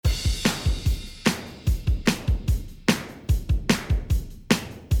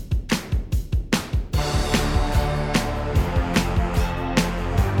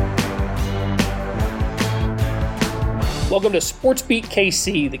Welcome to Sports Beat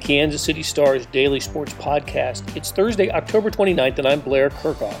KC, the Kansas City Star's daily sports podcast. It's Thursday, October 29th, and I'm Blair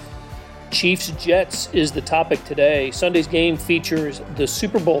Kirchhoff. Chiefs-Jets is the topic today. Sunday's game features the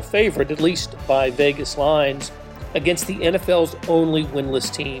Super Bowl favorite, at least by Vegas lines, against the NFL's only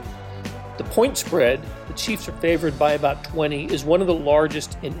winless team. The point spread, the Chiefs are favored by about 20, is one of the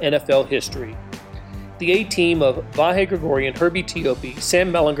largest in NFL history. The A-team of Vahe Gregorian, Herbie Teope,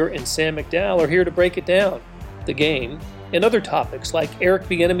 Sam Mellinger, and Sam McDowell are here to break it down, the game, and other topics like Eric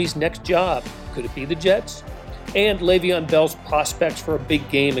Bieniemy's next job, could it be the Jets? And Le'Veon Bell's prospects for a big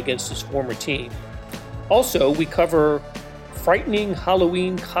game against his former team. Also, we cover frightening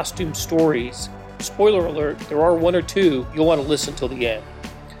Halloween costume stories. Spoiler alert, there are one or two. You'll want to listen till the end.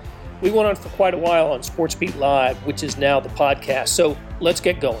 We went on for quite a while on Sports Beat Live, which is now the podcast, so let's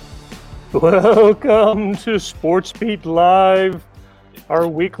get going. Welcome to Sports Beat Live, our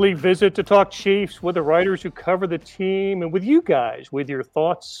weekly visit to talk Chiefs with the writers who cover the team and with you guys with your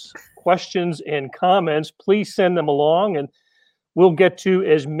thoughts, questions, and comments. Please send them along and we'll get to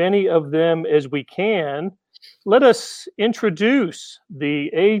as many of them as we can. Let us introduce the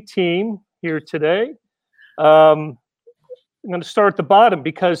A-team here today. I'm going to start at the bottom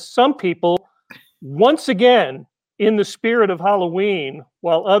because some people, once again, in the spirit of Halloween,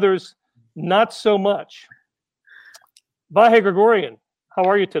 while others not so much. Vahe Gregorian, how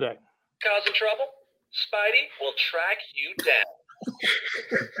are you today? Causing trouble? Spidey will track you down.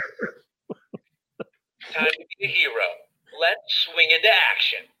 Time to be a hero. Let's swing into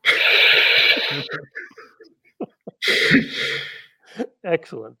action.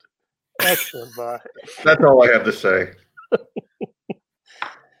 Excellent, Vahe. That's all I have to say.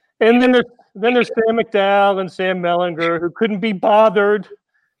 And then there's Sam McDowell and Sam Mellinger, who couldn't be bothered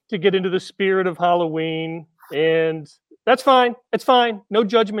to get into the spirit of Halloween, and that's fine. It's fine. No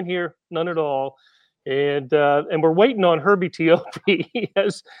judgment here, none at all. And we're waiting on Herbie Teope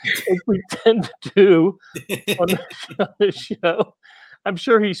as we tend to do on the show. I'm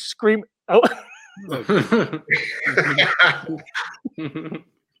sure he's screaming. Oh.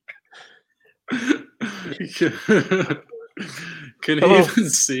 Can he even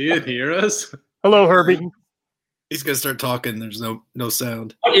see and hear us? Hello, Herbie. He's gonna start talking. There's no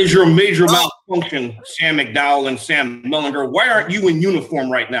sound. What is your major malfunction, Sam McDowell and Sam Mellinger? Why aren't you in uniform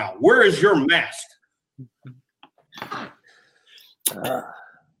right now? Where is your mask?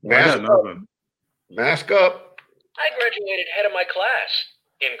 Mask up. Mask up. I graduated head of my class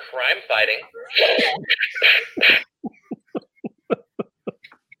in crime fighting.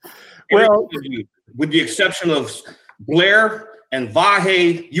 Well, with the exception of Blair and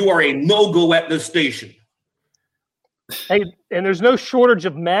Vahe, you are a no-go at this station. Hey, and there's no shortage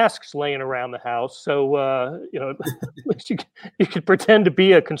of masks laying around the house, so at least you could pretend to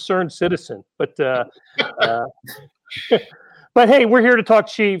be a concerned citizen. But but hey, we're here to talk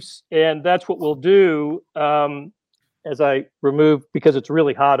Chiefs, and that's what we'll do. As I remove because it's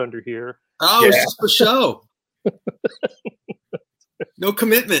really hot under here. Oh, yeah. It's just for show. No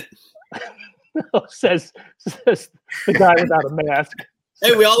commitment. says the guy without a mask.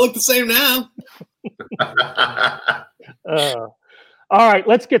 Hey, we all look the same now. All right,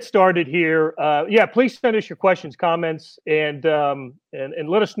 let's get started here. Please send us your questions, comments, and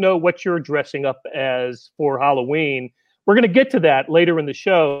let us know what you're dressing up as for Halloween. We're going to get to that later in the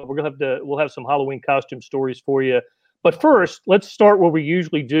show. We'll have some Halloween costume stories for you. But first, let's start where we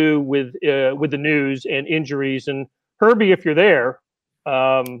usually do with the news and injuries. And Herbie, if you're there,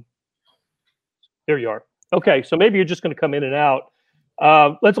 there you are. Okay, so maybe you're just going to come in and out.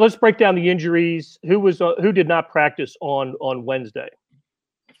 Let's break down the injuries. Who did not practice on Wednesday?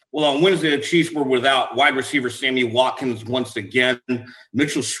 Well, on Wednesday, the Chiefs were without wide receiver Sammy Watkins once again.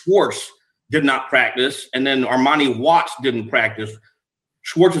 Mitchell Schwartz did not practice, and then Armani Watts didn't practice.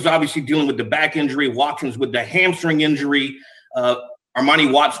 Schwartz is obviously dealing with the back injury. Watkins with the hamstring injury.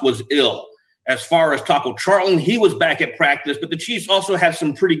 Armani Watts was ill. As far as Taco Charlton, he was back at practice, but the Chiefs also had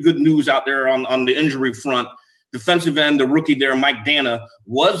some pretty good news out there on the injury front. Defensive end, the rookie there, Mike Dana,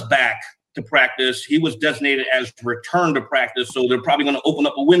 was back to practice. He was designated as return to practice, so they're probably going to open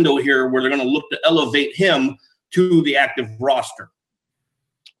up a window here where they're going to look to elevate him to the active roster.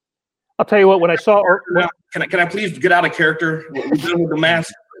 I'll tell you what, when I saw can I please get out of character? We're done with the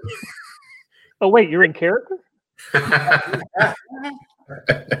mask. Oh, wait, you're in character?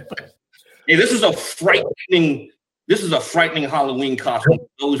 Hey, this is a frightening Halloween costume.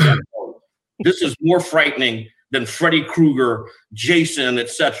 This is more frightening than Freddy Krueger, Jason,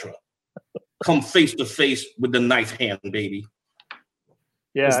 etc. Come face to face with the knife hand, baby.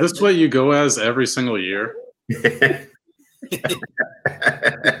 Yeah. Is this what you go as every single year?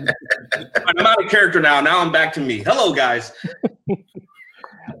 I'm out of character now. Now I'm back to me. Hello, guys.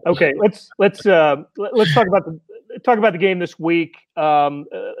 Okay, let's talk about the game this week.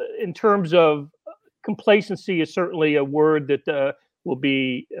 In terms of complacency, is certainly a word that will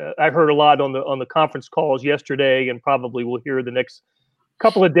be. I heard a lot on the conference calls yesterday, and probably will hear the next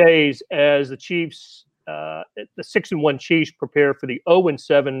couple of days as the Chiefs, the 6-1 Chiefs, prepare for the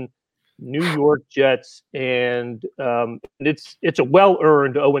 0-7 New York Jets, and it's a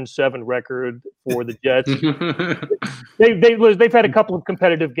well-earned 0-7 record for the Jets. They've had a couple of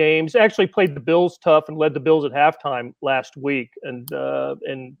competitive games. Actually, played the Bills tough and led the Bills at halftime last week, and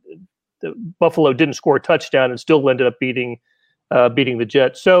the Buffalo didn't score a touchdown and still ended up beating the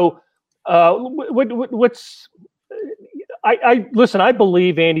Jets. So, what's listen. I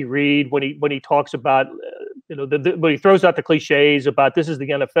believe Andy Reid when he talks about when he throws out the cliches about this is the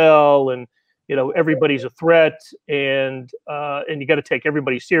NFL and everybody's a threat and you got to take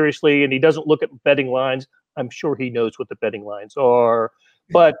everybody seriously, and he doesn't look at betting lines. I'm sure he knows what the betting lines are,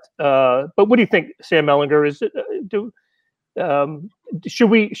 but what do you think, Sam Ellinger?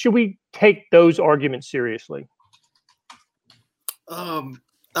 Should we take those arguments seriously?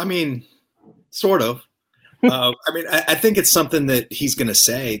 I mean, sort of. I think it's something that he's going to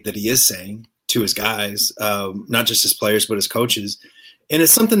say, that he is saying to his guys, not just his players, but his coaches. And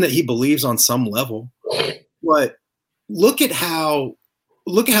it's something that he believes on some level. But look at how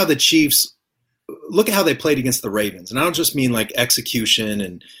the Chiefs, look at how they played against the Ravens. And I don't just mean like execution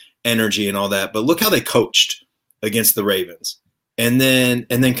and energy and all that, but look how they coached against the Ravens. And then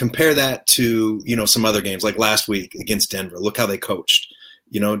compare that to, some other games like last week against Denver. Look how they coached.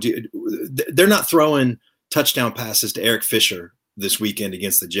 They're not throwing touchdown passes to Eric Fisher this weekend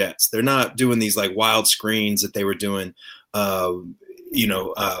against the Jets. They're not doing these like wild screens that they were doing,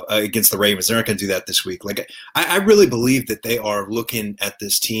 against the Ravens. They're not going to do that this week. Like I really believe that they are looking at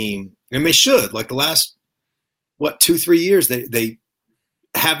this team, and they should. Like the last 2-3 years, they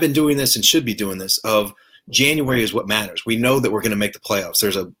have been doing this and should be doing this. Of January is what matters. We know that we're going to make the playoffs.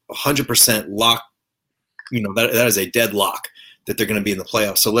 There's a 100% lock. That is a deadlock that they're going to be in the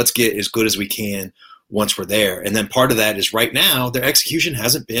playoffs. So let's get as good as we can once we're there. And then part of that is right now their execution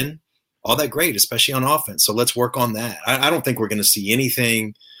hasn't been all that great, especially on offense. So let's work on that. I don't think we're going to see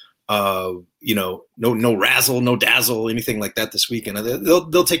anything, no razzle, no dazzle, anything like that this weekend.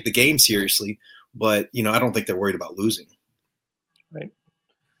 They'll take the game seriously, but I don't think they're worried about losing. Right.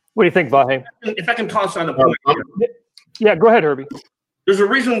 What do you think, Vahe? If I can toss on a point. Yeah, go ahead, Herbie. There's a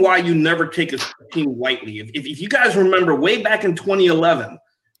reason why you never take a team lightly. If you guys remember way back in 2011,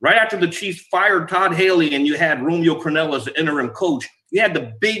 right after the Chiefs fired Todd Haley and you had Romeo Crennel as the interim coach, you had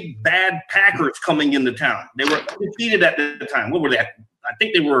the big, bad Packers coming into town. They were undefeated at the time. What were they? I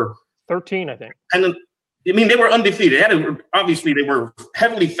think they were 13, I think. And they were undefeated. Obviously, they were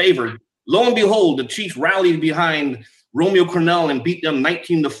heavily favored. Lo and behold, the Chiefs rallied behind Romeo Crennel and beat them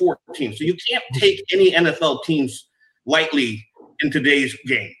 19-14. So you can't take any NFL teams lightly in today's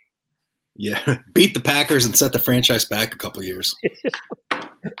game. Yeah, beat the Packers and set the franchise back a couple of years.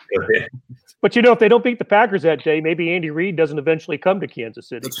 But if they don't beat the Packers that day, maybe Andy Reid doesn't eventually come to Kansas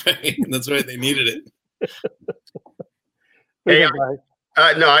City. That's right. They needed it. Hey,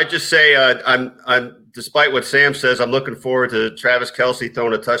 no, I just say I'm despite what Sam says, I'm looking forward to Travis Kelce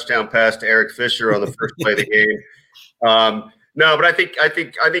throwing a touchdown pass to Eric Fisher on the first play of the game. No, but I think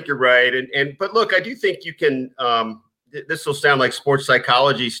you're right. But look, I do think you can. This will sound like sports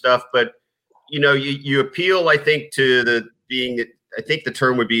psychology stuff, but you appeal, I think, to I think the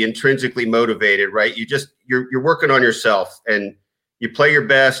term would be intrinsically motivated, right? You're working on yourself and you play your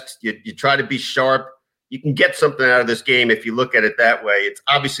best. You try to be sharp. You can get something out of this game if you look at it that way. It's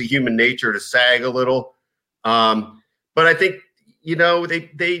obviously human nature to sag a little, but I think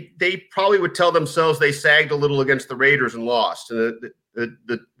they probably would tell themselves they sagged a little against the Raiders and lost. And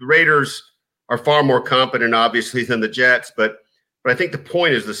the Raiders are far more competent, obviously, than the Jets, but I think the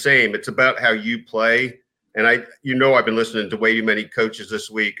point is the same. It's about how you play. And I've been listening to way too many coaches this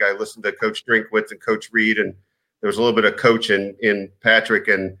week. I listened to Coach Drinkwitz and Coach Reed, and there was a little bit of coach in Patrick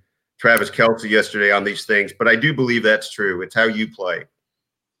and Travis Kelce yesterday on these things. But I do believe that's true. It's how you play.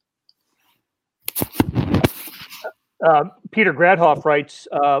 Peter Gradhoff writes,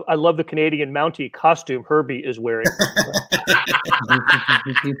 I love the Canadian Mountie costume Herbie is wearing.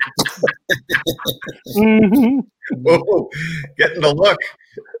 Whoa, getting the look.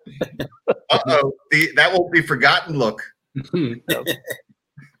 Uh-oh, that won't be forgotten look.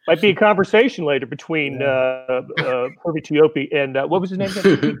 Might be a conversation later between Herbie Tiopi and what was his name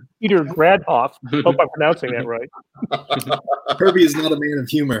again? Peter Gradhoff. Hope I'm pronouncing that right. Herbie is not a man of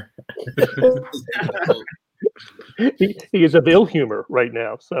humor. he is of ill humor right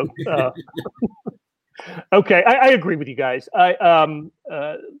now. So, okay, I agree with you guys.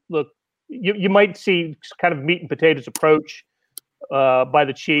 Look, you might see kind of meat and potatoes approach by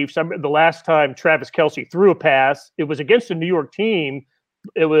the Chiefs. I remember the last time Travis Kelce threw a pass, it was against a New York team.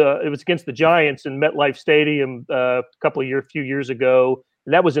 It was against the Giants in MetLife Stadium few years ago,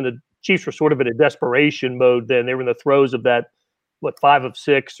 and that was in a Chiefs were sort of in a desperation mode. Then they were in the throes of that 5 of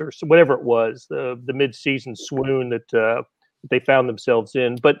 6 or whatever it was, the midseason swoon that they found themselves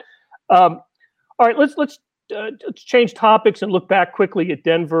in. But all right, let's change topics and look back quickly at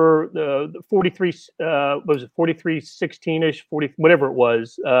Denver. The 43 what was it 43-16ish 40 whatever it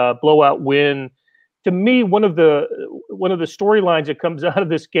was blowout win. To me, one of the storylines that comes out of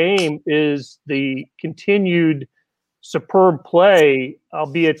this game is the continued superb play,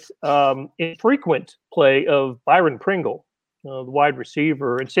 albeit infrequent play, of Byron Pringle, the wide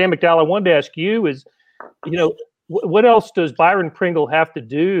receiver. And Sam McDowell, I wanted to ask you is, what else does Byron Pringle have to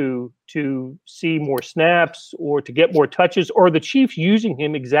do to see more snaps or to get more touches, or are the Chiefs using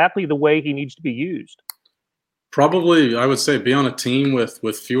him exactly the way he needs to be used? Probably, I would say, be on a team with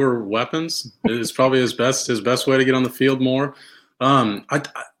fewer weapons is probably his best way to get on the field more. To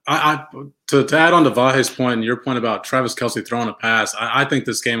add on to Vahe's point and your point about Travis Kelce throwing a pass, I think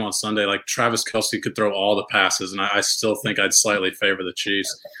this game on Sunday, like Travis Kelce could throw all the passes, and I still think I'd slightly favor the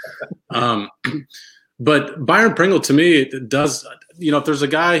Chiefs. But Byron Pringle, to me, it does. If there's a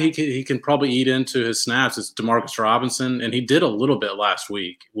guy he can probably eat into his snaps, it's Demarcus Robinson, and he did a little bit last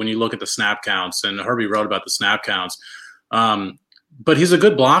week when you look at the snap counts. And Herbie wrote about the snap counts. But he's a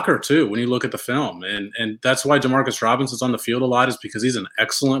good blocker too when you look at the film, and that's why Demarcus Robinson's on the field a lot, is because he's an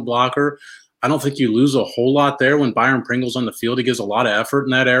excellent blocker. I don't think you lose a whole lot there when Byron Pringle's on the field. He gives a lot of effort in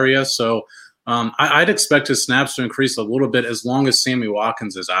that area, so I'd expect his snaps to increase a little bit as long as Sammy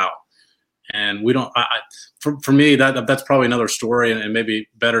Watkins is out. And we don't. For me, that's probably another story, and maybe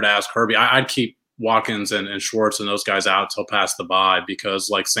better to ask Herbie. I'd keep Watkins and Schwartz and those guys out till past the bye, because,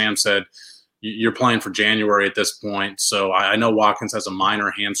 like Sam said, you're playing for January at this point. So I know Watkins has a minor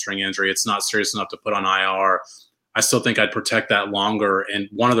hamstring injury. It's not serious enough to put on IR. I still think I'd protect that longer, and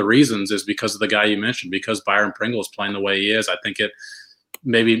one of the reasons is because of the guy you mentioned, because Byron Pringle is playing the way he is. I think it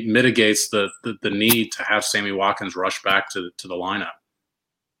maybe mitigates the need to have Sammy Watkins rush back to the lineup.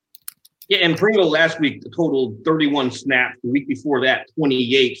 Yeah, and Pringle last week totaled 31 snaps. The week before that,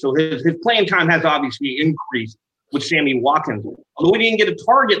 28. So his playing time has obviously increased with Sammy Watkins. Although he didn't get a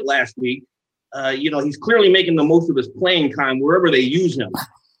target last week, he's clearly making the most of his playing time wherever they use him,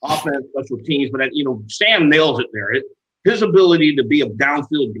 offense, special teams. But Sam nails it there. His ability to be a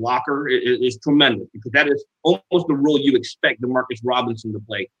downfield blocker is tremendous, because that is almost the role you expect Demarcus Robinson to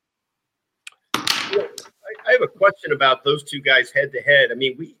play. I have a question about those two guys head to head. I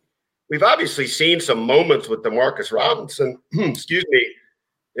mean, We've obviously seen some moments with Demarcus Robinson, excuse me,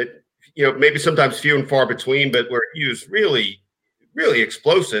 maybe sometimes few and far between, but where he was really, really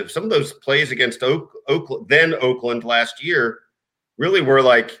explosive. Some of those plays against Oakland last year really were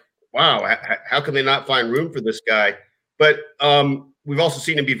like, wow, how can they not find room for this guy? But we've also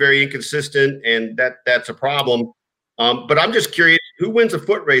seen him be very inconsistent, and that's a problem. But I'm just curious, who wins a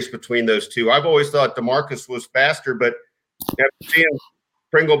foot race between those two? I've always thought Demarcus was faster, but after seeing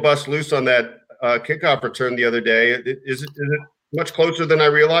Pringle bust loose on that kickoff return the other day, is it much closer than I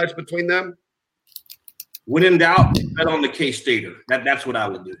realized between them? When in doubt, bet on the K-Stater. That's what I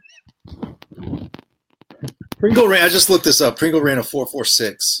would do. Pringle ran. I just looked this up. Pringle ran a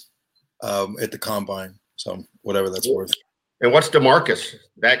 4.46 at the combine. So whatever that's worth. And what's Demarcus?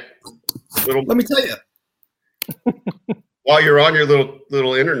 That little. Let me tell you. While you're on your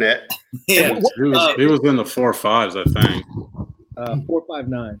little internet. Yeah, he was in the 4.5s, I think.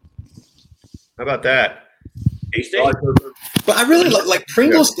 4.59. How about that? But I really like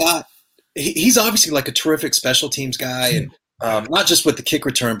Pringle's got. He's obviously like a terrific special teams guy, and not just with the kick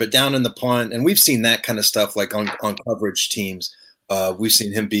return, but down in the punt. And we've seen that kind of stuff like on coverage teams. We've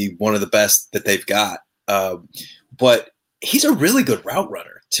seen him be one of the best that they've got. But he's a really good route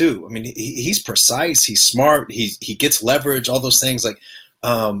runner too. I mean, he's precise. He's smart. He gets leverage. All those things. Like,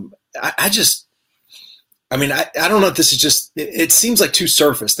 I don't know if this is just – it seems like too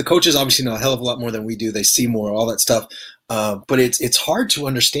surface. The coaches obviously know a hell of a lot more than we do. They see more, all that stuff. But it's hard to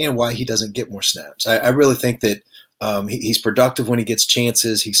understand why he doesn't get more snaps. I really think that he's productive when he gets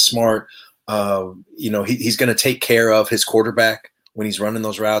chances. He's smart. He's going to take care of his quarterback when he's running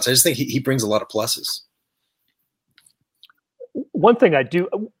those routes. I just think he brings a lot of pluses. One thing I do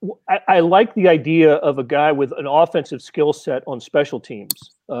 – I like the idea of a guy with an offensive skill set on special teams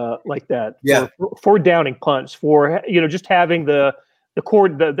like that. Yeah. For downing punts, for just having the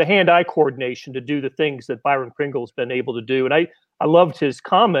the hand-eye coordination to do the things that Byron Pringle's been able to do. And I loved his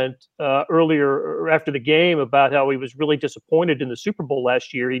comment earlier or after the game about how he was really disappointed in the Super Bowl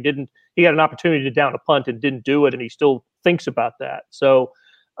last year. He had an opportunity to down a punt and didn't do it, and he still thinks about that. So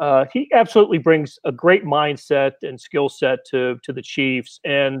he absolutely brings a great mindset and skill set to the Chiefs.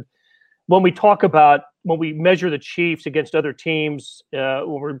 And when we measure the Chiefs against other teams, when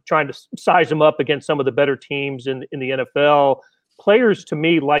we're trying to size them up against some of the better teams in the NFL, players to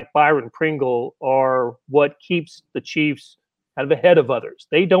me like Byron Pringle are what keeps the Chiefs kind of ahead of others.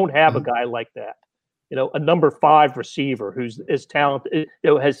 They don't have a guy like that, a number 5 receiver who's as talented,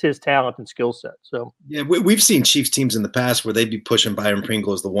 has his talent and skill set. So yeah, we've seen Chiefs teams in the past where they'd be pushing Byron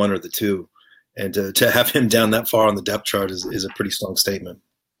Pringle as the 1 or the 2, and to have him down that far on the depth chart is a pretty strong statement.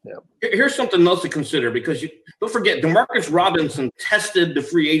 Yeah. Here's something else to consider, because don't forget, Demarcus Robinson tested the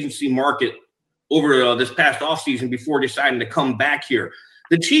free agency market over this past offseason before deciding to come back here.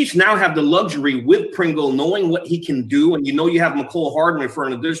 The Chiefs now have the luxury with Pringle knowing what he can do, and you have McCole Hardman for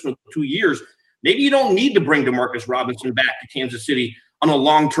an additional 2 years. Maybe you don't need to bring Demarcus Robinson back to Kansas City on a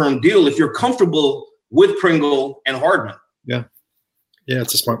long-term deal if you're comfortable with Pringle and Hardman. Yeah,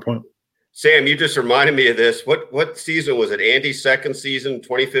 it's a smart point. Sam, you just reminded me of this. What season was it? Andy's second season,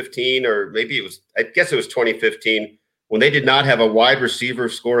 2015, or maybe I guess it was 2015, when they did not have a wide receiver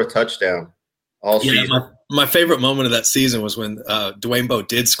score a touchdown all season. My favorite moment of that season was when Dwayne Bowe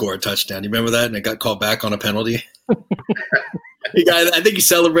did score a touchdown. You remember that? And it got called back on a penalty. I think he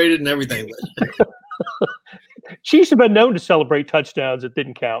celebrated and everything. Chiefs have been known to celebrate touchdowns that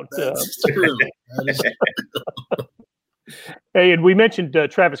didn't count. That's true. Hey, and we mentioned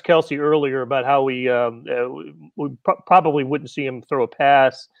Travis Kelce earlier about how we probably wouldn't see him throw a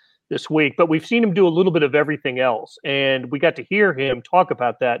pass this week, but we've seen him do a little bit of everything else, and we got to hear him talk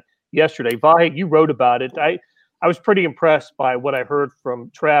about that yesterday. Vahe, you wrote about it. I was pretty impressed by what I heard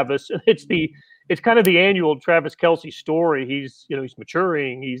from Travis. It's kind of the annual Travis Kelce story. He's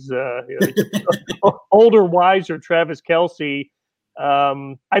maturing. He's older, wiser Travis Kelce.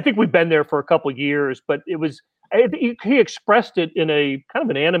 I think we've been there for a couple of years, but he expressed it in a kind of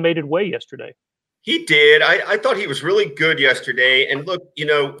an animated way yesterday. He did. I thought he was really good yesterday. And look,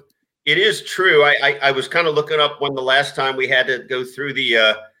 it is true. I was kind of looking up when the last time we had to go through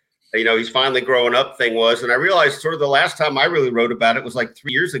the, he's finally growing up thing was. And I realized sort of the last time I really wrote about it was like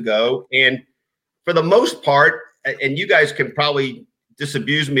 3 years ago. And for the most part, and you guys can probably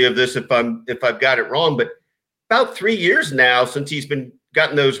disabuse me of this if I've got it wrong, but about 3 years now since he's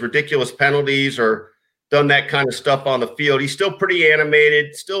gotten those ridiculous penalties or done that kind of stuff on the field. He's still pretty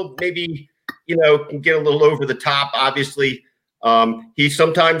animated, still maybe, can get a little over the top. Obviously, he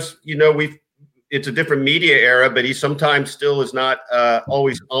sometimes, it's a different media era, but he sometimes still is not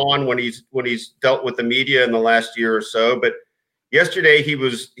always on when he's dealt with the media in the last year or so. But yesterday he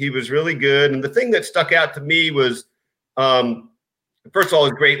was really good. And the thing that stuck out to me was, first of all,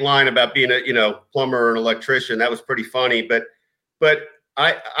 his great line about being a plumber or an electrician. That was pretty funny. But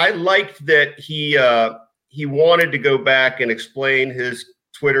I liked that he wanted to go back and explain his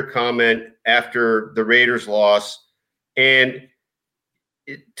Twitter comment after the Raiders loss. And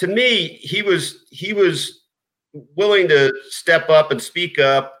to me, he was willing to step up and speak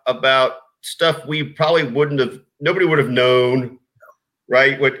up about stuff we probably nobody would have known,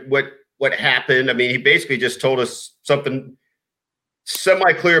 right? What happened. I mean, he basically just told us something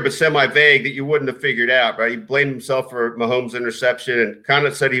semi-clear but semi-vague that you wouldn't have figured out, right? He blamed himself for Mahomes' interception and kind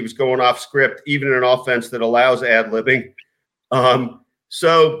of said he was going off script, even in an offense that allows ad-libbing.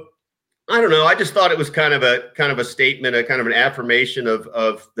 So I don't know. I just thought it was kind of a statement, a kind of an affirmation of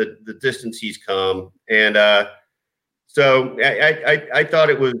the distance he's come, and so I thought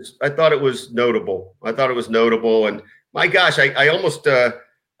it was notable. I thought it was notable, and my gosh, I almost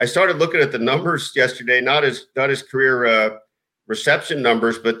I started looking at the numbers yesterday, not his career reception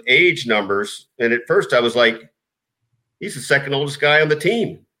numbers, but age numbers. And at first I was like, he's the second oldest guy on the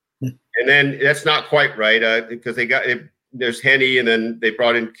team. And then that's not quite right because there's Henne, and then they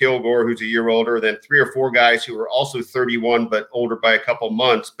brought in Kilgore, who's a year older, then 3 or 4 guys who were also 31, but older by a couple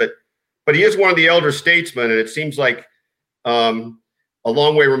months. But he is one of the elder statesmen, and it seems like a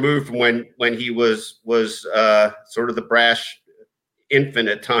long way removed from when he was sort of the brash infant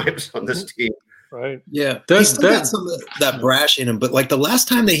at times on this team. Right. Yeah. He's still got some of that brash in him, but like the last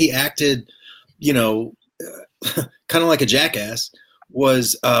time that he acted, kind of like a jackass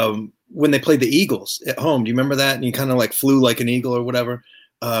was when they played the Eagles at home. Do you remember that? And he kind of like flew like an eagle or whatever.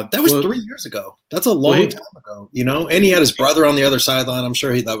 That was 3 years ago. That's a long time ago, and he had his brother on the other sideline. I'm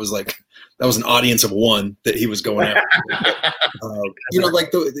sure that was an audience of one that he was going after.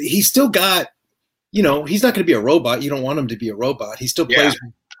 He's still got he's not going to be a robot. You don't want him to be a robot. He still plays. Yeah.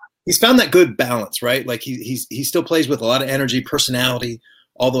 He's found that good balance, right? Like he still plays with a lot of energy, personality,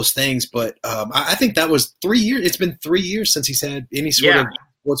 all those things. But I think that was 3 years. It's been 3 years since he's had any sort of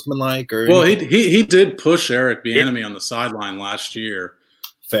sportsmanlike or. Well, he did push Eric Bieniemy on the sideline last year.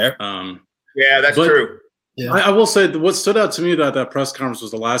 Fair. Yeah, that's true. Yeah. I will say what stood out to me about that press conference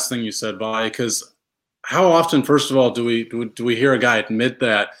was the last thing you said, Vi, because how often, first of all, do we hear a guy admit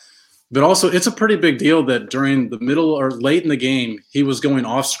that? But also, it's a pretty big deal that during the middle or late in the game, he was going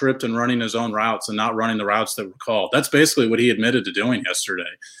off script and running his own routes and not running the routes that were called. That's basically what he admitted to doing yesterday.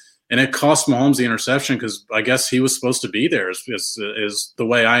 And it cost Mahomes the interception because I guess he was supposed to be there is the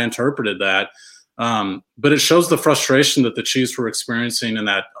way I interpreted that. But it shows the frustration that the Chiefs were experiencing in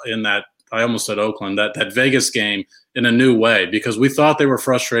that I almost said Oakland, that Vegas game in a new way, because we thought they were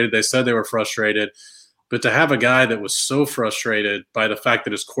frustrated. They said they were frustrated. But to have a guy that was so frustrated by the fact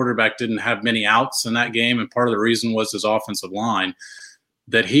that his quarterback didn't have many outs in that game, and part of the reason was his offensive line,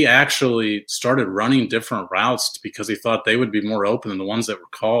 that he actually started running different routes because he thought they would be more open than the ones that were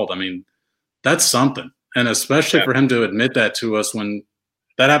called. I mean, that's something. And especially for him to admit that to us when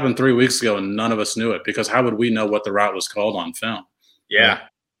that happened 3 weeks ago and none of us knew it, because how would we know what the route was called on film? Yeah.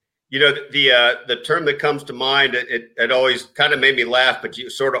 The term that comes to mind, it always kind of made me laugh, but you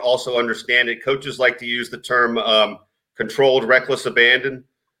sort of also understand it. Coaches like to use the term controlled reckless abandon.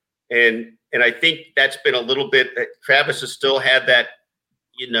 And I think that's been a little bit – Travis has still had that,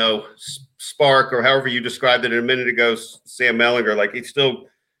 spark, or however you described it a minute ago, Sam Mellinger. Like it's still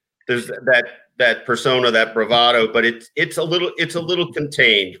 – there's that persona, that bravado, but it's a little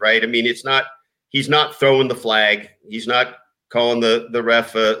contained, right? I mean, he's not throwing the flag. He's not – calling the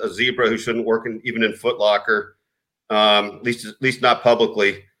ref a zebra who shouldn't work even in Foot Locker, at least not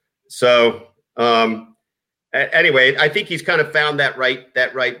publicly. So anyway, I think he's kind of found that right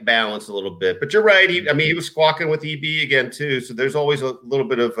balance a little bit. But you're right. He was squawking with EB again too. So there's always a little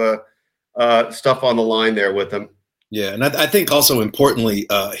bit of stuff on the line there with him. Yeah, and I think also importantly,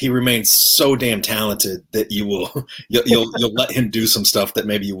 he remains so damn talented that you'll let him do some stuff that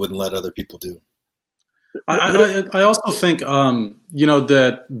maybe you wouldn't let other people do. I also think,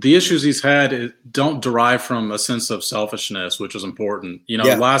 that the issues he's had don't derive from a sense of selfishness, which is important.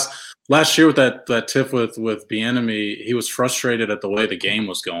 Last year with that tiff with Bieniemy, he was frustrated at the way the game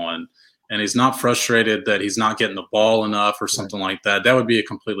was going, and he's not frustrated that he's not getting the ball enough or something like that. That would be a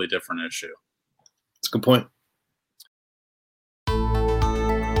completely different issue. That's a good point.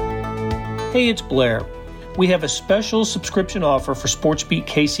 Hey, it's Blair. We have a special subscription offer for SportsBeat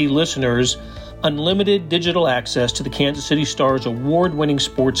KC listeners. Unlimited digital access to the Kansas City Star's award-winning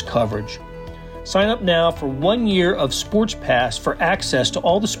sports coverage. Sign up now for 1 year of Sports Pass for access to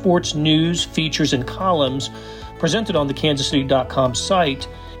all the sports news, features, and columns presented on the kansascity.com site,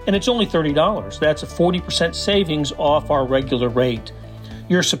 and it's only $30. That's a 40% savings off our regular rate.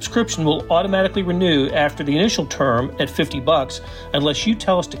 Your subscription will automatically renew after the initial term at $50 unless you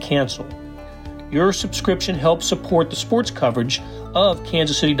tell us to cancel. Your subscription helps support the sports coverage of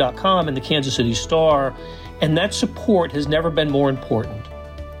kansascity.com and the Kansas City Star, and that support has never been more important.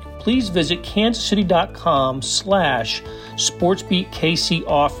 Please visit kansascity.com/SportsBeatKC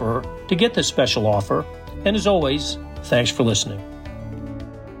offer to get this special offer. And as always, thanks for listening.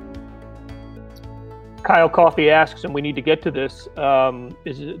 Kyle Coffey asks, and we need to get to this,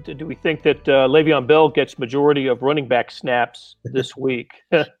 do we think that Le'Veon Bell gets majority of running back snaps this week?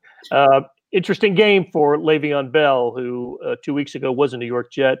 Interesting game for Le'Veon Bell, who 2 weeks ago was a New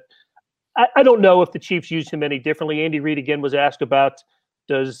York Jet. I don't know if the Chiefs used him any differently. Andy Reid again was asked about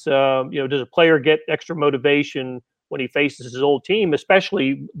does a player get extra motivation when he faces his old team,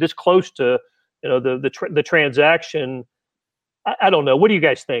 especially this close to the transaction. I don't know. What do you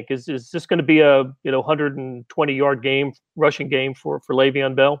guys think? Is this going to be a 120-yard game, rushing game for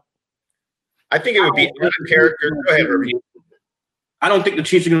Le'Veon Bell? I think it would be out of character. Go ahead, Irving. I don't think the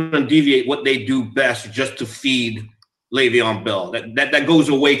Chiefs are going to deviate what they do best just to feed Le'Veon Bell. That goes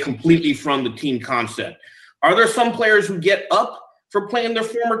away completely from the team concept. Are there some players who get up for playing their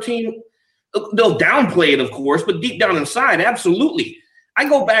former team? They'll downplay it, of course, but deep down inside, absolutely. I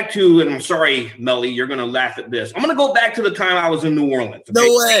go back to, and I'm sorry, Melly, you're going to laugh at this. I'm going to go back to the time I was in New Orleans. Okay? No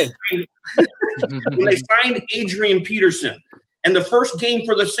way. When they signed Adrian Peterson, and the first game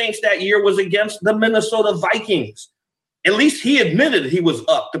for the Saints that year was against the Minnesota Vikings. At least he admitted he was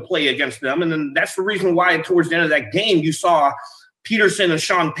up to play against them. And then that's the reason why towards the end of that game, you saw Peterson and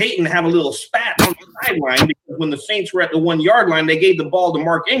Sean Payton have a little spat on the sideline because when the Saints were at the 1 yard line, they gave the ball to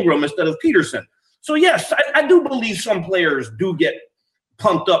Mark Ingram instead of Peterson. So, yes, I do believe some players do get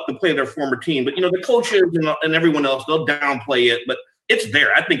pumped up to play their former team. But, the coaches and everyone else, they'll downplay it. But it's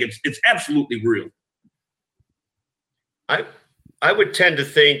there. I think it's absolutely real. I would tend to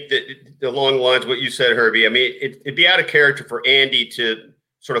think that along the lines of what you said, Herbie. I mean, it'd be out of character for Andy to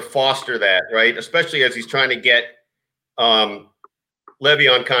sort of foster that, right? Especially as he's trying to get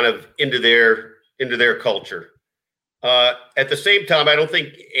Le'Veon kind of into their culture. At the same time, I don't think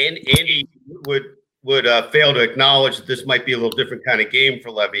Andy would fail to acknowledge that this might be a little different kind of game for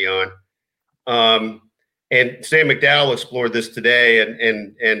Le'Veon. And Sam McDowell explored this today,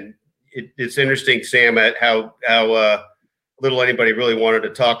 and it's interesting, Sam, at how little anybody really wanted to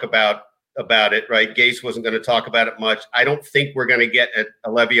talk about it, right? Gase wasn't going to talk about it much. I don't think we're going to get a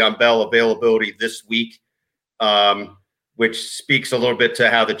Le'Veon Bell availability this week, which speaks a little bit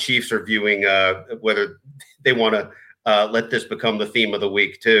to how the Chiefs are viewing whether they want to let this become the theme of the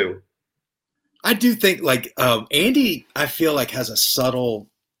week too. I do think Andy, I feel like has a subtle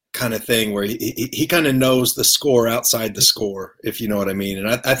kind of thing where he kind of knows the score outside the score, if you know what I mean. And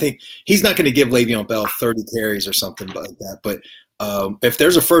I think he's not going to give Le'Veon Bell 30 carries or something like that. But if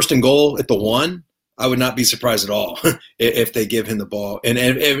there's a 1st and goal at the 1, I would not be surprised at all if they give him the ball. And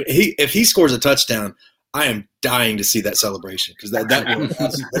if he scores a touchdown, I am dying to see that celebration because there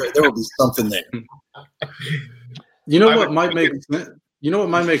will be something there. You know what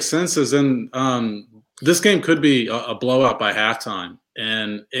might make sense is in this game could be a blowout by halftime.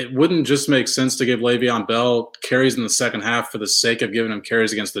 And it wouldn't just make sense to give Le'Veon Bell carries in the second half for the sake of giving him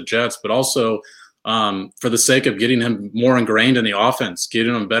carries against the Jets, but also for the sake of getting him more ingrained in the offense,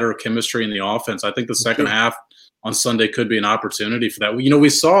 getting him better chemistry in the offense. I think the second half on Sunday could be an opportunity for that. You know, we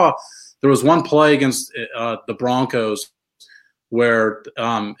saw there was one play against the Broncos where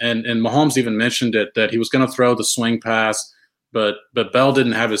and Mahomes even mentioned it, that he was going to throw the swing pass, but Bell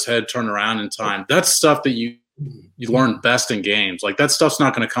didn't have his head turned around in time. That's stuff that you learn best in games. Like that stuff's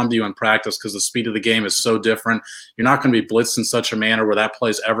not going to come to you in practice because the speed of the game is so different. You're not going to be blitzed in such a manner where that play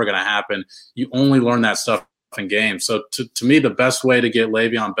is ever going to happen. You only learn that stuff in games. So to me, the best way to get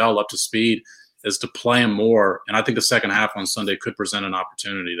Le'Veon Bell up to speed is to play him more. And I think the second half on Sunday could present an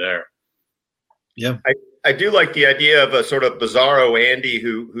opportunity there. Yeah. I do like the idea of a sort of bizarro Andy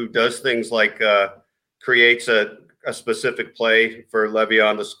who does things like creates a specific play for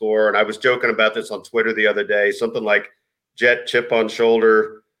Le'Veon to score. And I was joking about this on Twitter the other day, something like jet chip on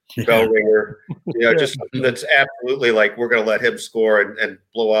shoulder, bell ringer, just something that's absolutely like, we're going to let him score and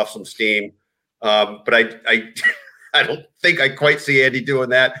blow off some steam. But I don't think I quite see Andy doing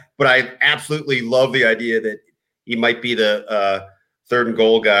that, but I absolutely love the idea that he might be the 3rd and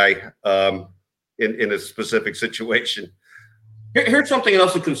goal guy in a specific situation. Here's something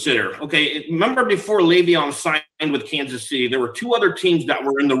else to consider. Okay, remember before Le'Veon signed with Kansas City, there were 2 other teams that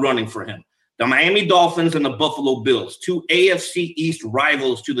were in the running for him. The Miami Dolphins and the Buffalo Bills, 2 AFC East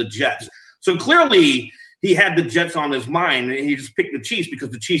rivals to the Jets. So clearly he had the Jets on his mind, and he just picked the Chiefs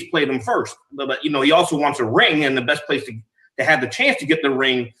because the Chiefs played him first. But he also wants a ring, and the best place to have the chance to get the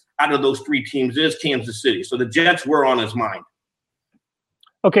ring out of those 3 teams is Kansas City. So the Jets were on his mind.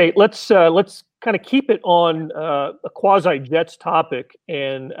 Okay, let's kind of keep it on a quasi-Jets topic,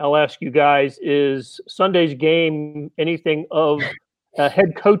 and I'll ask you guys, is Sunday's game anything of a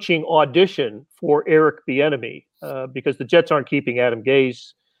head coaching audition for Eric Bieniemy? Because the Jets aren't keeping Adam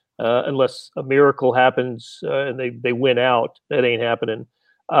Gase unless a miracle happens and they win out. That ain't happening.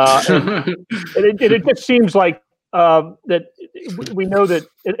 And it just seems like that we know that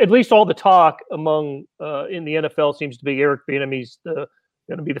at least all the talk among in the NFL seems to be Eric Bieniemy's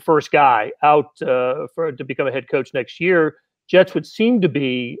going to be the first guy out to become a head coach next year. Jets would seem to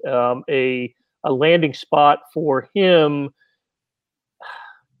be a landing spot for him.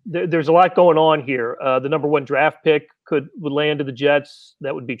 There's a lot going on here. The number 1 draft pick would land to the Jets.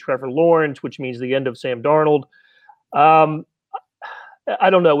 That would be Trevor Lawrence, which means the end of Sam Darnold. I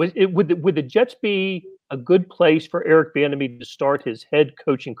don't know. Would the Jets be a good place for Eric Bieniemy to start his head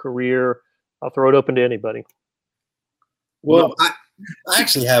coaching career? I'll throw it open to anybody. Well, I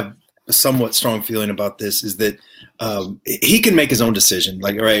actually have a somewhat strong feeling about this, is that he can make his own decision.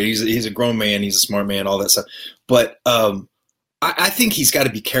 Like, all right, he's a grown man, he's a smart man, all that stuff. But I think he's got to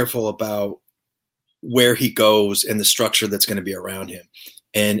be careful about where he goes and the structure that's going to be around him.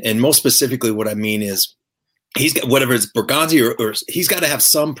 And most specifically, what I mean is he's got, whatever it's Berganzi or he's got to have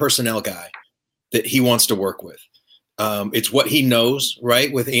some personnel guy that he wants to work with. It's what he knows,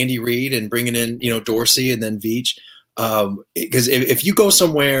 right, with Andy Reid and bringing in, Dorsey and then Veach. Because if you go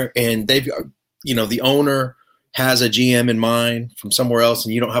somewhere and they've, the owner has a GM in mind from somewhere else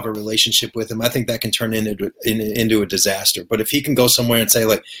and you don't have a relationship with him, I think that can turn into a disaster. But if he can go somewhere and say,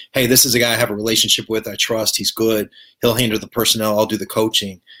 like, hey, this is a guy I have a relationship with, I trust, he's good, he'll handle the personnel, I'll do the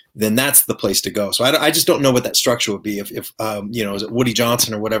coaching, then that's the place to go. So I just don't know what that structure would be. If is it Woody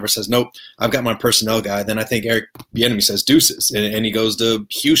Johnson or whatever says, nope, I've got my personnel guy, then I think Eric Bieniemy says deuces, and he goes to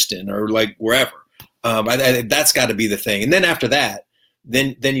Houston or like wherever. That's got to be the thing. And then after that,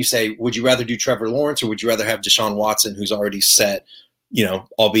 then you say, would you rather do Trevor Lawrence or would you rather have Deshaun Watson, who's already set,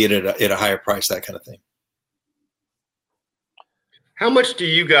 albeit at a higher price, that kind of thing? How much do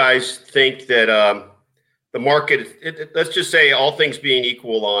you guys think that the market? Let's just say all things being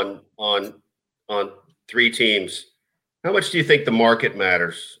equal on three teams. How much do you think the market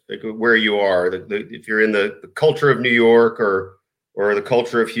matters? Like where you are, if you're in the culture of New York or the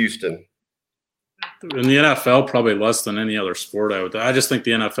culture of Houston? In the NFL, probably less than any other sport. I just think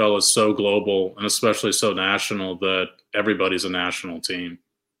the NFL is so global and especially so national that everybody's a national team.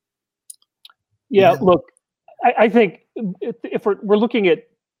 Yeah, look, I think if we're looking at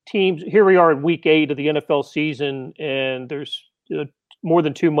teams, here we are in week 8 of the NFL season, and there's more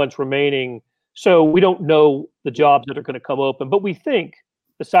than 2 months remaining. So we don't know the jobs that are going to come open, but we think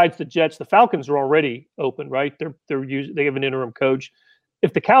besides the Jets, the Falcons are already open, right? They have an interim coach.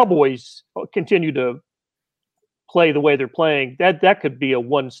 If the Cowboys continue to play the way they're playing, that could be a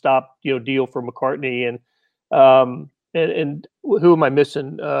one-stop deal for McCartney. And who am I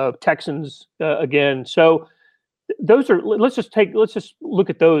missing? Texans again. So those are. Let's just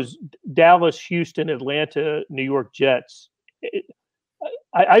look at those: Dallas, Houston, Atlanta, New York Jets.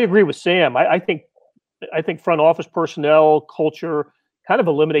 I agree with Sam. I think front office personnel culture kind of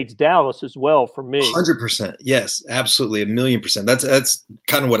eliminates Dallas as well for me. 100%. Yes, absolutely. 1,000,000%. That's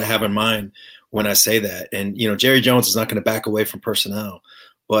kind of what I have in mind when I say that. And, Jerry Jones is not going to back away from personnel,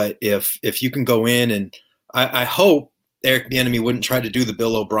 but if you can go in and I hope Eric Bieniemy wouldn't try to do the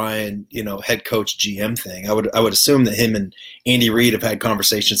Bill O'Brien, head coach GM thing. I would assume that him and Andy Reid have had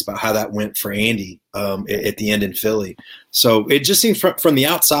conversations about how that went for Andy at the end in Philly. So it just seems from the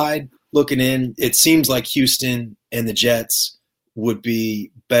outside looking in, it seems like Houston and the Jets would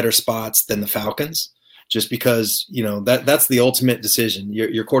be better spots than the Falcons, just because, that's the ultimate decision.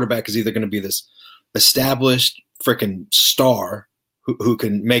 Your quarterback is either going to be this established freaking star who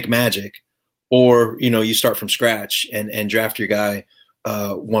can make magic, or, you start from scratch and draft your guy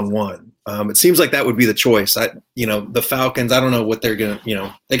 1-1. It seems like that would be the choice. The Falcons, I don't know what they're going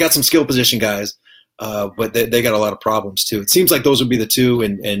to, they got some skill position guys, but they got a lot of problems too. It seems like those would be the two,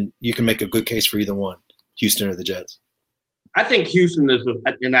 and you can make a good case for either one, Houston or the Jets. I think Houston is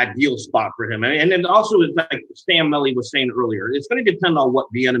an ideal spot for him. And then also, it's like Sam Melly was saying earlier, it's going to depend on what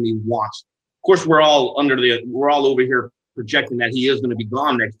Bieniemy wants. Of course, we're all over here projecting that he is going to be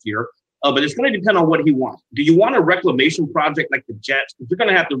gone next year. But it's going to depend on what he wants. Do you want a reclamation project like the Jets? You're going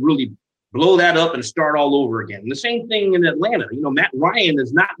to have to really blow that up and start all over again. And the same thing in Atlanta. Matt Ryan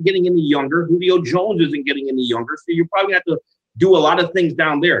is not getting any younger. Julio Jones isn't getting any younger. So you probably have to do a lot of things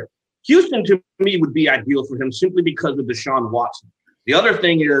down there. Houston, to me, would be ideal for him simply because of Deshaun Watson. The other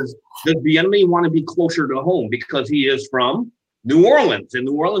thing is, does Bieniemy want to be closer to home because he is from New Orleans, and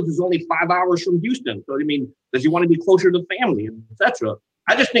New Orleans is only 5 hours from Houston. So, does he want to be closer to family, etc.?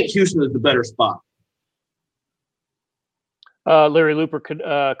 I just think Houston is the better spot. Larry Looper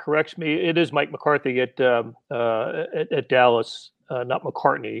corrects me. It is Mike McCarthy at Dallas, not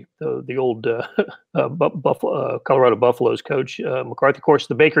McCartney, the old Colorado Buffaloes coach. McCarthy, of course,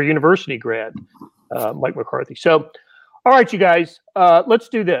 the Baker University grad, Mike McCarthy. So, all right, you guys, let's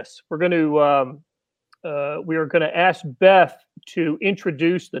do this. We are going to ask Beth to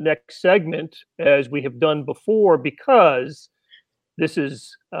introduce the next segment as we have done before, because this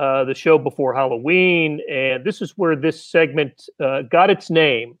is the show before Halloween, and this is where this segment got its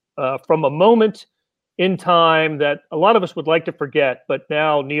name from a moment in time that a lot of us would like to forget, but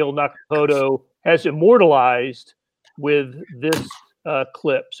now Neil Nakapoto has immortalized with this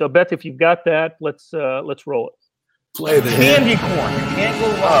clip. So, Beth, if you've got that, let's roll it. Play the candy corn. You can't go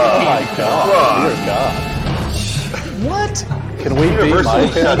wrong. Oh my God! Dear God! What? Can we be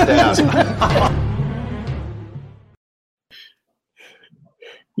shut down?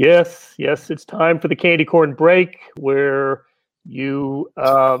 Yes, it's time for the candy corn break, where you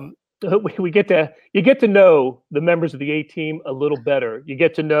get to know the members of the A team a little better. You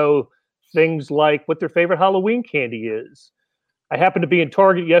get to know things like what their favorite Halloween candy is. I happened to be in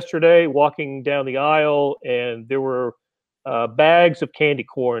Target yesterday, walking down the aisle, and there were bags of candy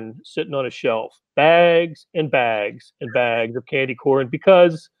corn sitting on a shelf. Bags and bags and bags of candy corn,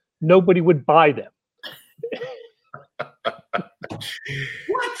 because nobody would buy them.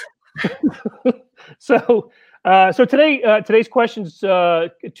 What? So So today's question's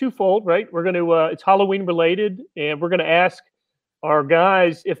twofold, right? We're going to it's Halloween related, and we're going to ask our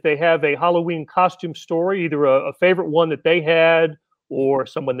guys if they have a Halloween costume story, either a favorite one that they had, or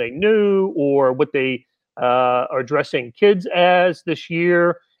someone they knew, or what they are dressing kids as this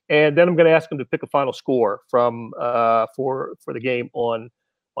year. And then I'm going to ask them to pick a final score from for the game on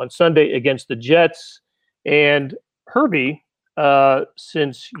Sunday against the Jets. And Herbie,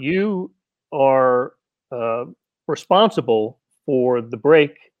 since you are responsible for the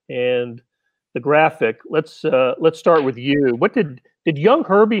break and the graphic, let's start with you. What did young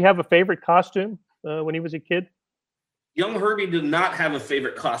Herbie have a favorite costume when he was a kid? Young Herbie did not have a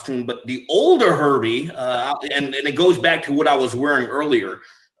favorite costume, but the older Herbie, and it goes back to what I was wearing earlier.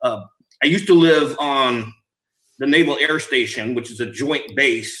 I used to live on the Naval Air Station, which is a joint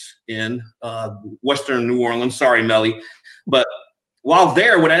base in Western New Orleans. Sorry, Melly. But while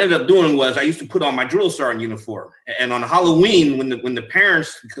there, what I ended up doing was I used to put on my drill sergeant uniform. And on Halloween, when the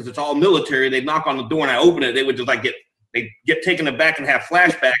parents, because it's all military, they knock on the door and I open it, they would just get taken aback and have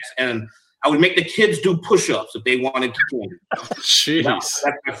flashbacks. And I would make the kids do push-ups if they wanted to join. Jeez. That's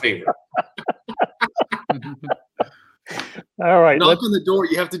my favorite. All right. Knock on the door.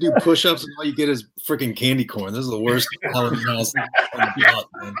 You have to do push-ups, and all you get is freaking candy corn. This is the worst Halloween house on the block,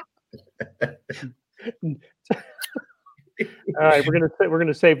 man. All right, we're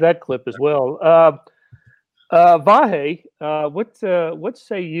gonna save that clip as well. Vahe, what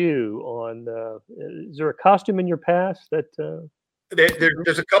say you on? Is there a costume in your past that?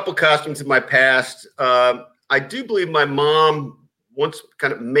 There's a couple costumes in my past. I do believe my mom once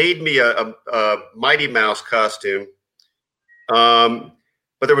kind of made me a Mighty Mouse costume.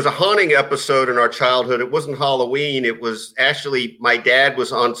 But there was a haunting episode in our childhood. It wasn't Halloween. It was actually my dad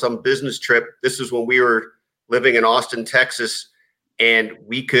was on some business trip. This is when we were living in Austin, Texas, and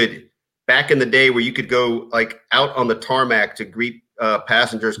we could, back in the day where you could go like out on the tarmac to greet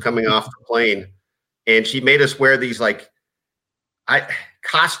passengers coming off the plane. And she made us wear these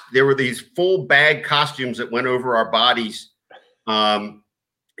there were these full bag costumes that went over our bodies,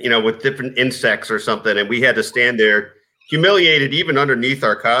 with different insects or something. And we had to stand there humiliated even underneath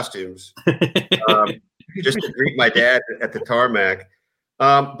our costumes, just to greet my dad at the tarmac.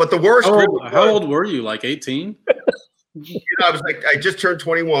 But the worst. How old were you? Like 18? I was I just turned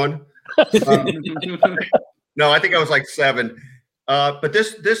 21. No, I think I was like 7. But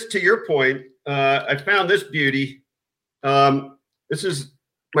this, to your point, I found this beauty. This is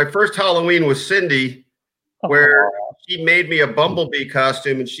my first Halloween with Cindy, where she made me a bumblebee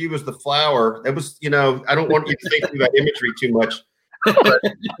costume, and she was the flower. That was, I don't want you to think through that imagery too much. But,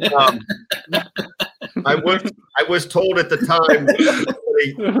 I was told at the time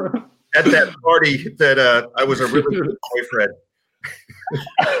at that party that I was a really good boyfriend.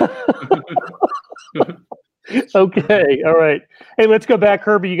 Okay, all right. Hey, let's go back,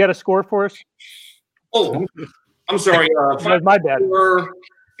 Herbie. You got a score for us? Oh, I'm sorry. My bad.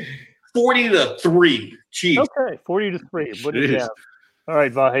 40-3, Chiefs. Okay, 40-3. Put it down. All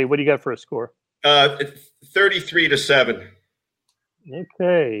right, Vahe, what do you got for a score? 33-7.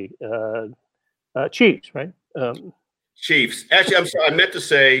 Okay, Chiefs, right? Chiefs. Actually, I'm sorry. I meant to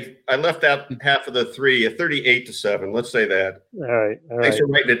say I left out half of the 3. 38-7. Let's say that. All right. Thanks for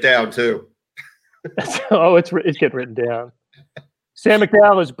writing it down too. Oh, it's getting written down. Sam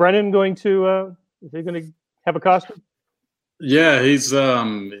McDowell, is Brennan going to? Is he going to have a costume? Yeah, he's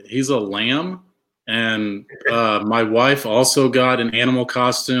a lamb, and my wife also got an animal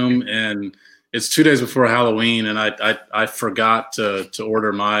costume, and it's 2 days before Halloween, and I forgot to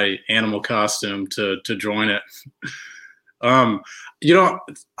order my animal costume to join it. The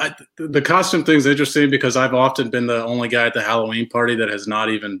costume thing's interesting because I've often been the only guy at the Halloween party that has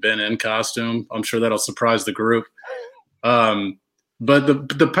not even been in costume. I'm sure that'll surprise the group. But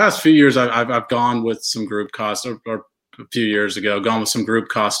the past few years, I've gone with some group costumes, or a few years ago, gone with some group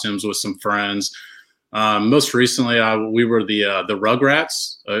costumes with some friends. Most recently, we were the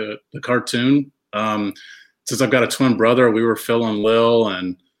Rugrats, the cartoon. Since I've got a twin brother, we were Phil and Lil,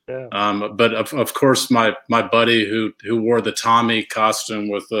 and but of course my buddy who wore the Tommy costume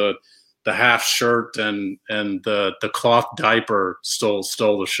with the half shirt and the cloth diaper stole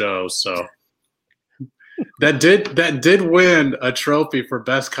the show. So that did win a trophy for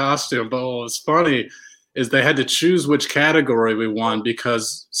best costume. But what was funny is they had to choose which category we won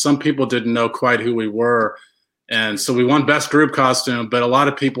because some people didn't know quite who we were. And so we won best group costume, but a lot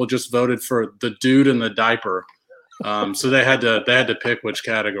of people just voted for the dude in the diaper. So they had to pick which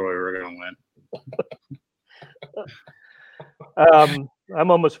category we were going to win. I'm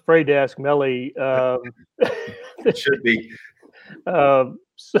almost afraid to ask Melly. It should be.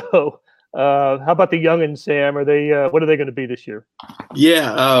 So How about the youngins, Sam? Are they? What are they going to be this year?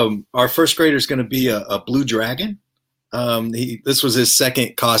 Yeah, our first grader is going to be a blue dragon. This was his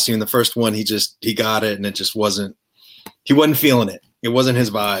second costume. The first one, he got it, and it just wasn't. He wasn't feeling it. It wasn't his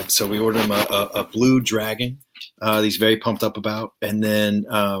vibe. So we ordered him a blue dragon. He's very pumped up about. And then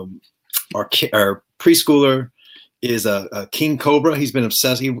our preschooler is a king cobra. He's been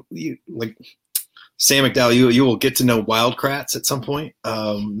obsessed. Like Sam McDowell, you will get to know wildcrats at some point.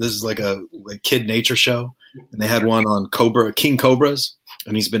 This is like a kid nature show, and they had one on king cobras,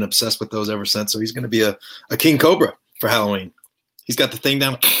 and he's been obsessed with those ever since. So he's going to be a king cobra for Halloween. He's got the thing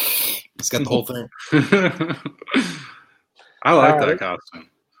down. He's got the whole thing. I like that costume.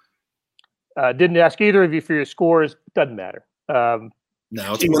 Didn't ask either of you for your scores. Doesn't matter.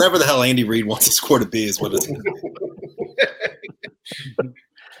 No, it's whatever the hell Andy Reid wants the score to be is what it is.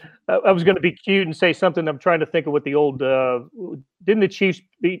 I was going to be cute and say something. I'm trying to think of what the old didn't the Chiefs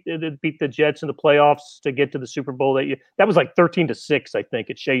beat the Jets in the playoffs to get to the Super Bowl that year? That was like 13-6, I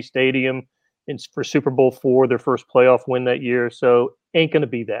think, at Shea Stadium for Super Bowl IV, their first playoff win that year. So ain't going to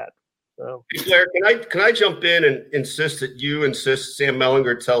be that. So. Hey, Blair, can I jump in and insist that you insist Sam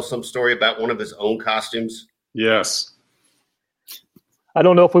Mellinger tell some story about one of his own costumes? Yes. I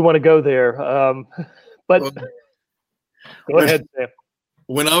don't know if we want to go there, but go ahead, Sam.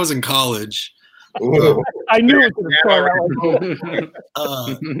 When I was in college, I knew it was going to start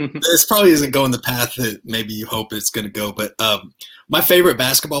out. This probably isn't going the path that maybe you hope it's going to go. But my favorite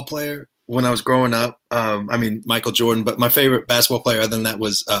basketball player when I was growing up, Michael Jordan, but my favorite basketball player other than that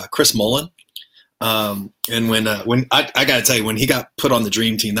was Chris Mullin. And when I got to tell you, when he got put on the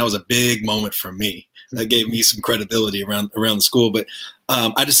dream team, that was a big moment for me. That gave me some credibility around the school. But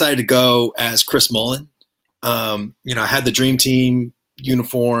I decided to go as Chris Mullin. I had the dream team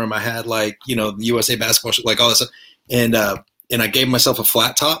uniform. I had the USA basketball, like all that stuff. And I gave myself a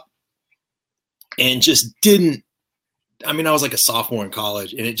flat top and just didn't, I was like a sophomore in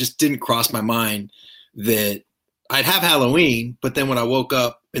college, and it just didn't cross my mind that I'd have Halloween, but then when I woke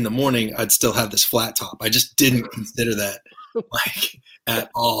up in the morning, I'd still have this flat top. I just didn't consider that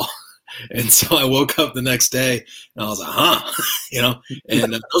at all. And so I woke up the next day and I was like,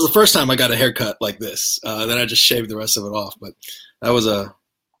 and that was the first time I got a haircut like this. Then I just shaved the rest of it off, but that was a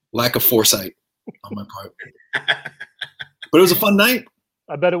lack of foresight on my part. But it was a fun night.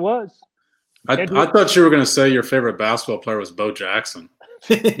 I bet it was. I thought you were going to say your favorite basketball player was Bo Jackson.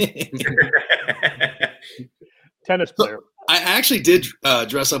 Tennis player. So I actually did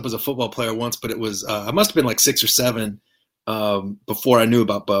dress up as a football player once, but it was I must have been like 6 or 7 before I knew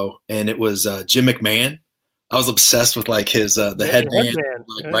about Bo, and it was Jim McMahon. I was obsessed with like his the headband,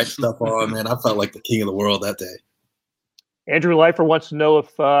 right stuff on. Man, I felt like the king of the world that day. Andrew Leifer wants to know if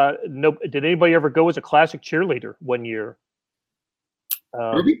did anybody ever go as a classic cheerleader one year?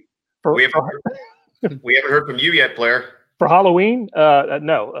 We haven't heard from you yet, Blair. For Halloween?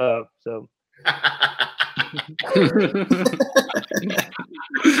 No. So.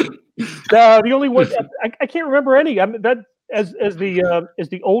 The only one I can't remember any. That as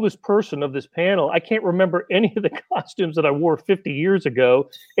the oldest person of this panel, I can't remember any of the costumes that I wore 50 years ago,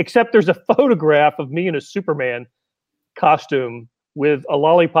 except there's a photograph of me in a Superman costume with a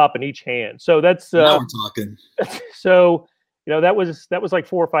lollipop in each hand. So that's now we're talking. So that was like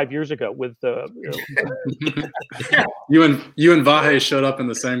 4 or 5 years ago. With you and Vahe showed up in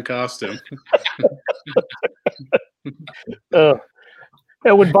the same costume.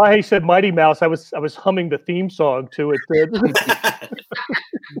 And when Vahe said Mighty Mouse, I was humming the theme song to it.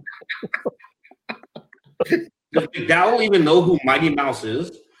 Does McDowell even know who Mighty Mouse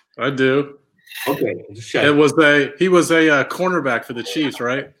is? I do. Okay, he was a cornerback for the Chiefs,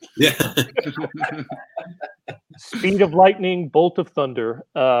 right? Yeah. Speed of lightning, bolt of thunder,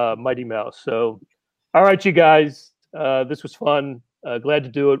 Mighty Mouse. So, all right, you guys, this was fun. Glad to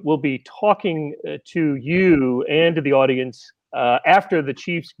do it. We'll be talking to you and to the audience after the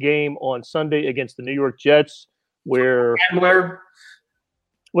Chiefs game on Sunday against the New York Jets. What's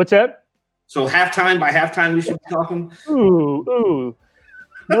that? So by halftime, we should be talking. Ooh.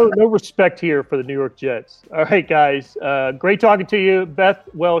 No respect here for the New York Jets. All right, guys. Great talking to you. Beth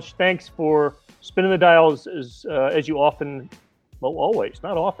Welsh, thanks for spinning the dials as you often, well, always,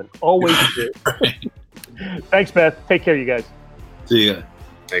 not often, always do. Thanks, Beth. Take care, you guys. See ya.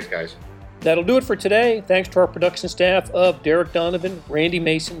 Thanks, guys. That'll do it for today. Thanks to our production staff of Derek Donovan, Randy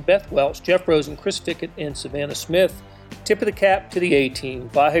Mason, Beth Welch, Jeff Rosen, Chris Fickett, and Savannah Smith. Tip of the cap to the A-Team,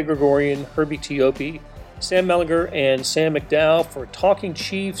 Vahe Gregorian, Herbie Tiopi, Sam Mellinger, and Sam McDowell for Talking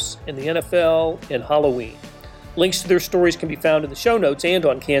Chiefs and the NFL and Halloween. Links to their stories can be found in the show notes and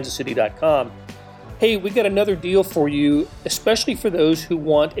on kansascity.com. Hey, we got another deal for you, especially for those who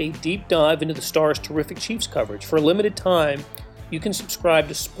want a deep dive into the Stars' terrific Chiefs coverage. For a limited time, you can subscribe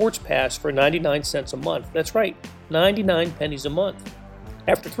to Sports Pass for 99 cents a month. That's right, 99 pennies a month.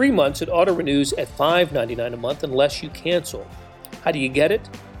 After 3 months, it auto-renews at $5.99 a month unless you cancel. How do you get it?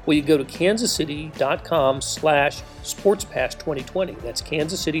 Well, you go to kansascity.com/SportsPass2020. That's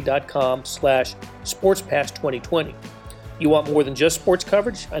kansascity.com/SportsPass2020. You want more than just sports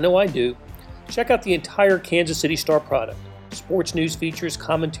coverage? I know I do. Check out the entire Kansas City Star product. Sports news features,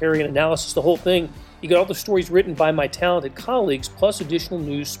 commentary, and analysis, the whole thing. You get all the stories written by my talented colleagues, plus additional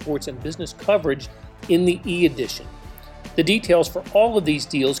news, sports, and business coverage in the e-edition. The details for all of these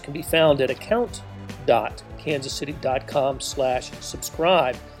deals can be found at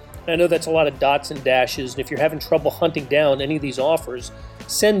account.kansascity.com/subscribe. I know that's a lot of dots and dashes, and if you're having trouble hunting down any of these offers,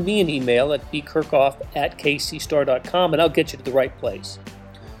 send me an email at bkirkhoff@kcstar.com and I'll get you to the right place.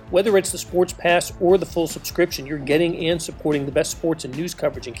 Whether it's the Sports Pass or the full subscription, you're getting and supporting the best sports and news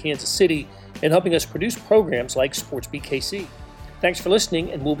coverage in Kansas City and helping us produce programs like Sports BKC. Thanks for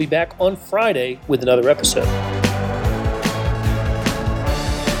listening, and we'll be back on Friday with another episode.